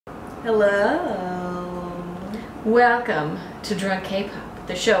Hello. Welcome to Drunk K-Pop,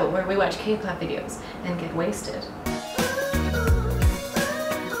 the show where we watch K-pop videos and get wasted.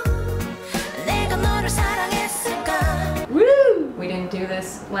 Woo! We didn't do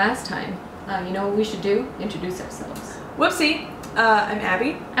this last time. You know what we should do? Introduce ourselves. Whoopsie. I'm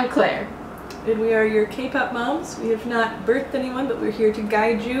Abby, I'm Claire. and we are your K-pop moms. We have not birthed anyone, but we're here to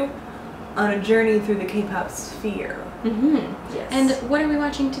guide you on a journey through the K-pop sphere. Yes. And what are we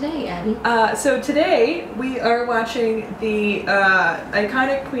watching today, Abby? So today we are watching the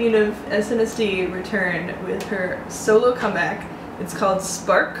iconic queen of SNSD return with her solo comeback. It's called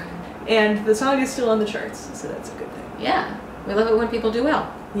Spark, and the song is still on the charts, so that's a good thing. Yeah, we love it when people do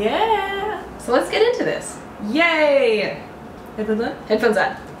well. Yeah! So let's get into this. Yay! Headphones on? Headphones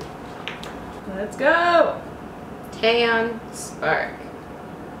on. Let's go! Taeyeon, Spark.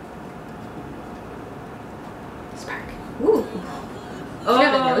 Spark. Ooh. Oh, Do you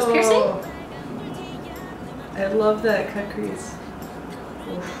have a nose piercing? I love that cut crease.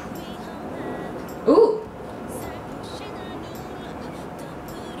 Ooh.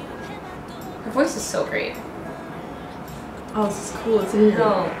 Her voice is so great. Oh, this is cool as Mhm.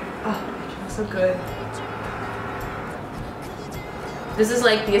 hell. Oh, so good. This is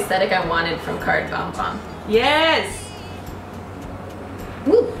like the aesthetic I wanted from Card Bomb Bomb. Yes!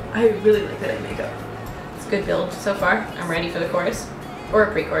 Woo! I really like that eye makeup. It's a good build so far. I'm ready for the chorus. Or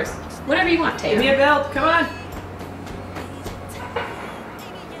a pre-chorus. Whatever you want, Give me Taeyeon. a belt, come on!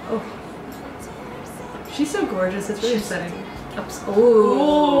 Oh. She's so gorgeous, it's really upsetting. Oops. Ooh.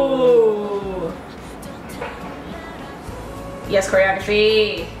 Ooh! Yes,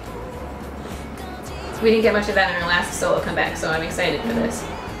 choreography. We didn't get much of that in our last solo comeback, so I'm excited for this.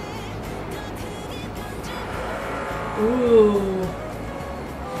 Ooh.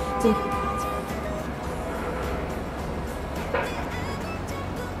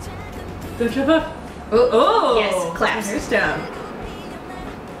 Don't jump up. Oh! Yes, claps. Hair's down.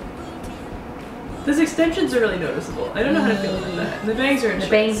 Those extensions are really noticeable. I don't know how to feel about that. And the bangs are in The choice.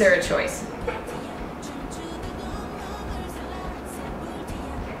 bangs are a choice.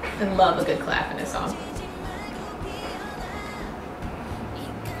 I love a good clap in a song.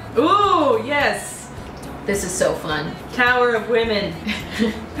 Ooh, yes! This is so fun. Tower of Women.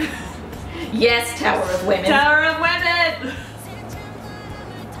 Yes, Tower of Women. Tower of Women!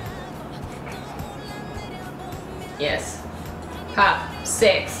 Yes. Pop,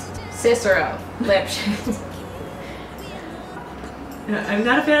 6, Cicero, lip. I'm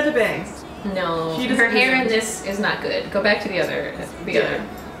not a fan of the bangs. No, She doesn't her hair in deserve it. this is not good. Go back to the other.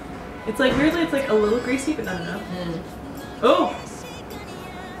 It's like, weirdly, it's like a little greasy, but not enough. Oh!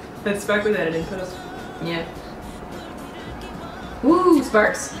 That's Spark with editing post. Yeah. Woo,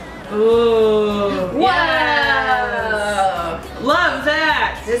 sparks. Ooh! Wow! Yes. Love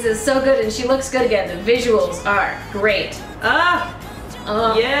that! This is so good, and she looks good again. The visuals are great. Ah!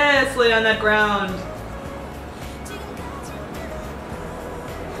 Oh. Yes, lay on that ground.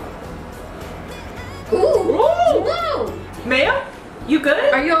 Ooh! Ooh. Whoa! Mayo? You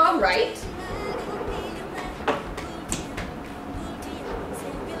good? Are you all right?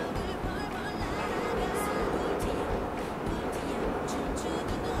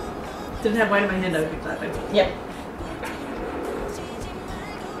 Didn't have wine in my hand, I would be clapping. Yep.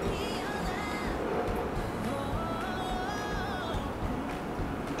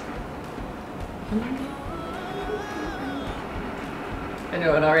 I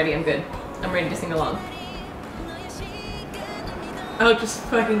know it already. I'm good. I'm ready to sing along. Oh, just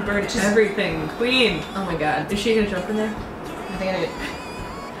fucking burn everything. Queen! Oh my god. Is she gonna jump in there? I think I did.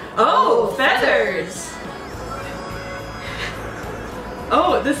 Oh, feathers!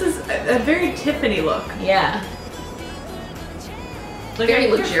 Oh, this is a very Tiffany look. Yeah. Like, Very I'm here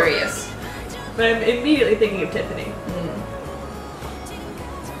for luxurious. it, but I'm immediately thinking of Tiffany.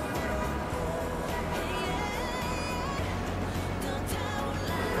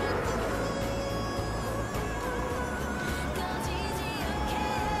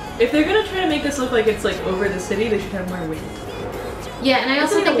 If they're gonna try to make this look like it's like over the city, they should have more wind. Yeah, and I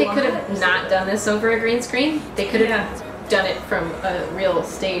also It's like think a they could lot. have not done this over a green screen. They could have Yeah. done it from a real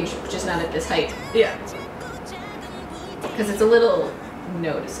stage, just not at this height. Yeah. Because it's a little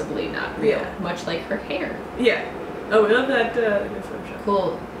noticeably not real, Yeah. much like her hair. Yeah. Oh, we love that good Photoshop.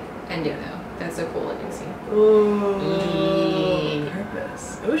 Cool ending though. That's a cool ending scene. Ooh. Eee.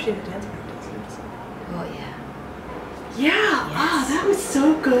 Purpose. Oh, she had a dance practice. Oh yeah. Yeah. Ah, that was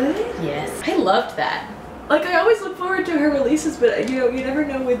so good. Yes. I loved that. Like, I always look forward to her releases, but you know, you never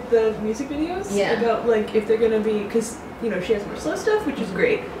know with the music videos Yeah. about like if they're gonna be, because you know she has more slow stuff, which is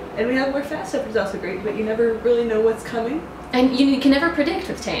great, And we have more fast stuff, which is also great, but you never really know what's coming. And you can never predict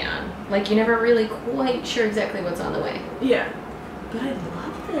with Taeyeon. Like, you're never really quite sure exactly what's on the way. Yeah. But I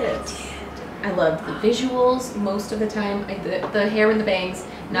love this. I loved the visuals most of the time. The hair and the bangs,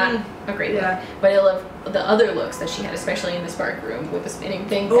 not a great look. But I love the other looks that she had, especially in the spark room with the spinning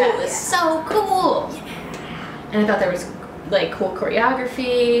thing. That was so cool! Yeah. And I thought there was, like, cool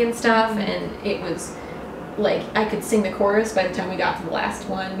choreography and stuff, and it was... like, I could sing the chorus by the time we got to the last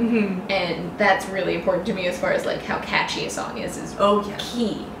one, and that's really important to me as far as, like, how catchy a song is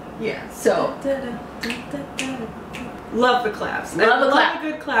key. Yeah. So. Love the claps. Love a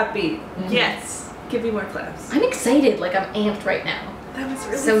good clap beat. Yes. Give me more claps. I'm excited. Like, I'm amped right now. That was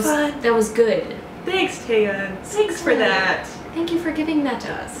really fun. That was good. Thanks, Taeyeon. Thanks for that. Thank you for giving that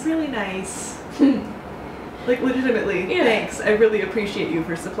to us. Really nice. Like, legitimately, thanks. I really appreciate you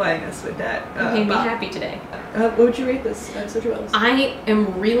for supplying us with that. You made me happy today. What would you rate this episode of Wells? I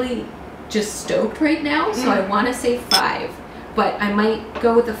am really just stoked right now, so I want to say 5. But I might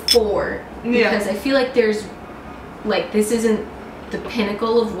go with a 4, because I feel like there's, like, this isn't the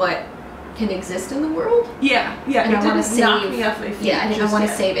pinnacle of what can exist in the world. Yeah, yeah. And it didn't knock me off my feet. Yeah, I want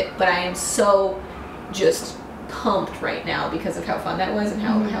to save it, but I am so just pumped right now because of how fun that was and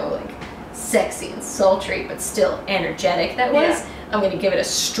how like, sexy and sultry, but still energetic that was. Yeah. I'm going to give it a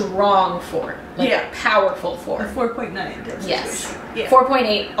strong 4. Like a powerful 4. A 4.9. Yes. Yeah.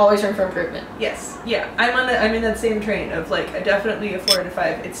 4.8, always room for improvement. Yes. Yeah. I'm in that same train of, like, definitely a 4 out of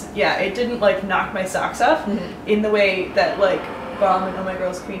 5. It's, it didn't, like, knock my socks off in the way that, like, Bomb and Oh My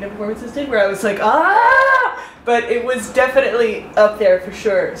Girl's Queen performances did, where I was like, ah! But it was definitely up there for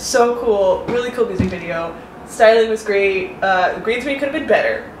sure. So cool. Really cool music video. Styling was great. Green screen could have been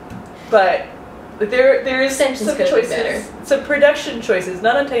better. But there is some choices, some production choices,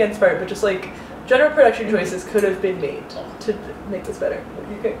 not on Taeyeon's part, but just like general production choices could have been made to make this better.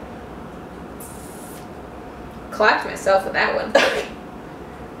 Okay. Clapped myself with that one.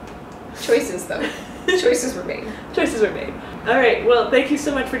 Choices, though. Choices were made. Choices were made. All right. Well, thank you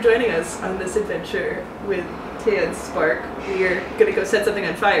so much for joining us on this adventure with Taeyeon's Spark. We are gonna go set something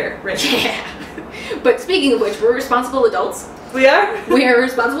on fire right now. Yeah. But speaking of which, we're responsible adults. We are? We are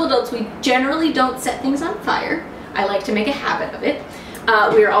responsible adults. We generally don't set things on fire. I like to make a habit of it.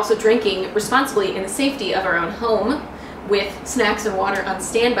 We are also drinking responsibly in the safety of our own home with snacks and water on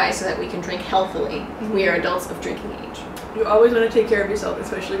standby so that we can drink healthily. We are adults of drinking age. You always want to take care of yourself,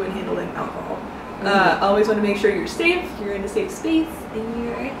 especially when handling alcohol. Always want to make sure you're safe, you're in a safe space, and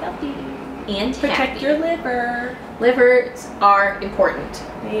you're healthy. And protect your liver. Livers are important.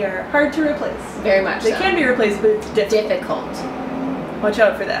 They are hard to replace. Very much They can be replaced, but it's difficult. Watch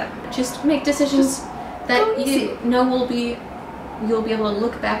out for that. Just make decisions that you know you'll be able to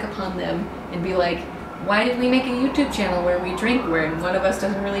look back upon them and be like, why did we make a YouTube channel where we drink where one of us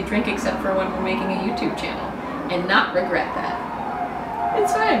doesn't really drink except for when we're making a YouTube channel? And not regret that.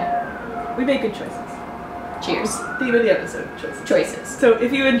 It's fine. We make good choices. Cheers. Theme of the episode, Choices. So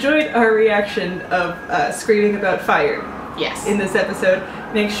if you enjoyed our reaction of screaming about fire in this episode,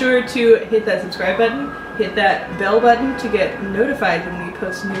 make sure to hit that subscribe button, hit that bell button to get notified when we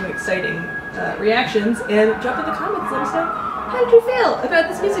post new exciting reactions, and drop in the comments, let us know, how did you feel about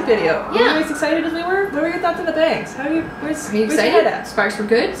this music video? Were you as excited as we were? What were your thoughts on the bangs? Are you excited? Your head at? Sparks were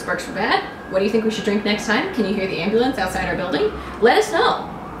good, sparks were bad. What do you think we should drink next time? Can you hear the ambulance outside our building? Let us know.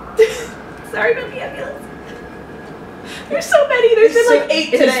 Sorry about the ambulance. There's so many. There's been like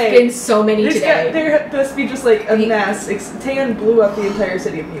 8 today. There's been so many today. There must be just like a mass. Taeyeon blew up the entire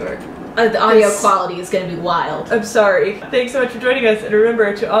city of New York. The audio quality is going to be wild. I'm sorry. Thanks so much for joining us, and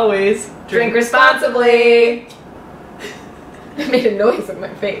remember to always drink responsibly. I made a noise with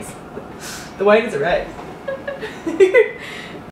my face. The wine has arrived.